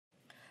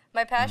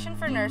My passion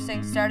for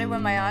nursing started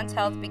when my aunt's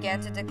health began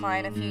to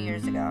decline a few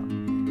years ago.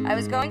 I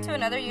was going to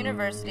another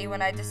university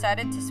when I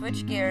decided to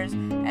switch gears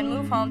and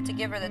move home to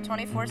give her the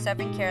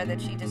 24/7 care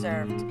that she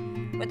deserved.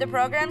 With the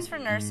programs for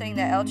nursing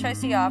that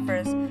LCCC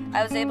offers,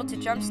 I was able to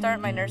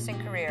jumpstart my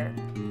nursing career.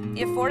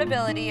 The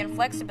affordability and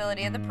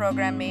flexibility of the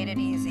program made it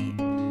easy.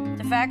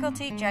 The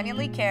faculty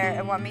genuinely care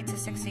and want me to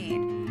succeed.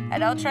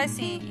 At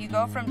LCCC, you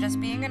go from just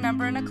being a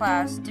number in a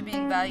class to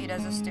being valued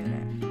as a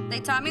student. They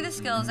taught me the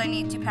skills I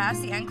need to pass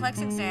the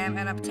NCLEX exam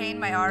and obtain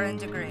my RN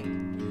degree.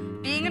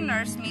 Being a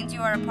nurse means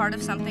you are a part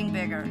of something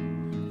bigger.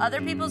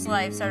 Other people's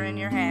lives are in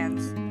your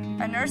hands.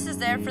 A nurse is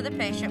there for the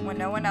patient when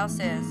no one else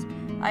is.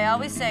 I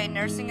always say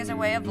nursing is a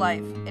way of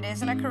life. It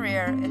isn't a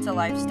career, it's a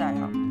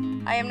lifestyle.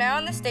 I am now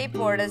on the state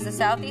board as the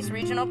Southeast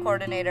Regional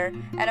Coordinator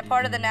and a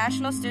part of the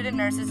National Student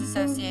Nurses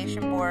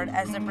Association Board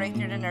as the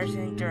Breakthrough to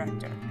Nursing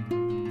Director.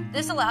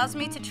 This allows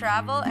me to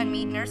travel and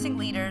meet nursing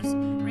leaders,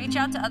 reach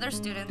out to other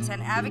students,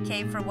 and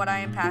advocate for what I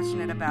am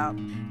passionate about.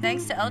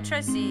 Thanks to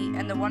LCCC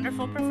and the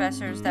wonderful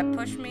professors that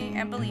push me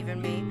and believe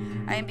in me,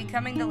 I am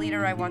becoming the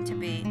leader I want to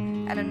be,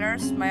 and a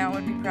nurse my aunt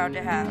would be proud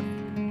to have.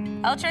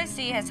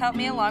 LCCC has helped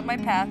me along my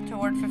path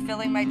toward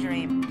fulfilling my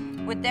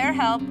dream. With their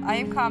help, I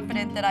am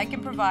confident that I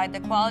can provide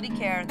the quality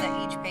care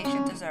that each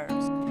patient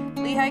deserves.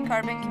 Lehigh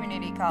Carbon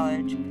Community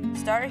College.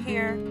 Start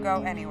here,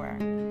 go anywhere.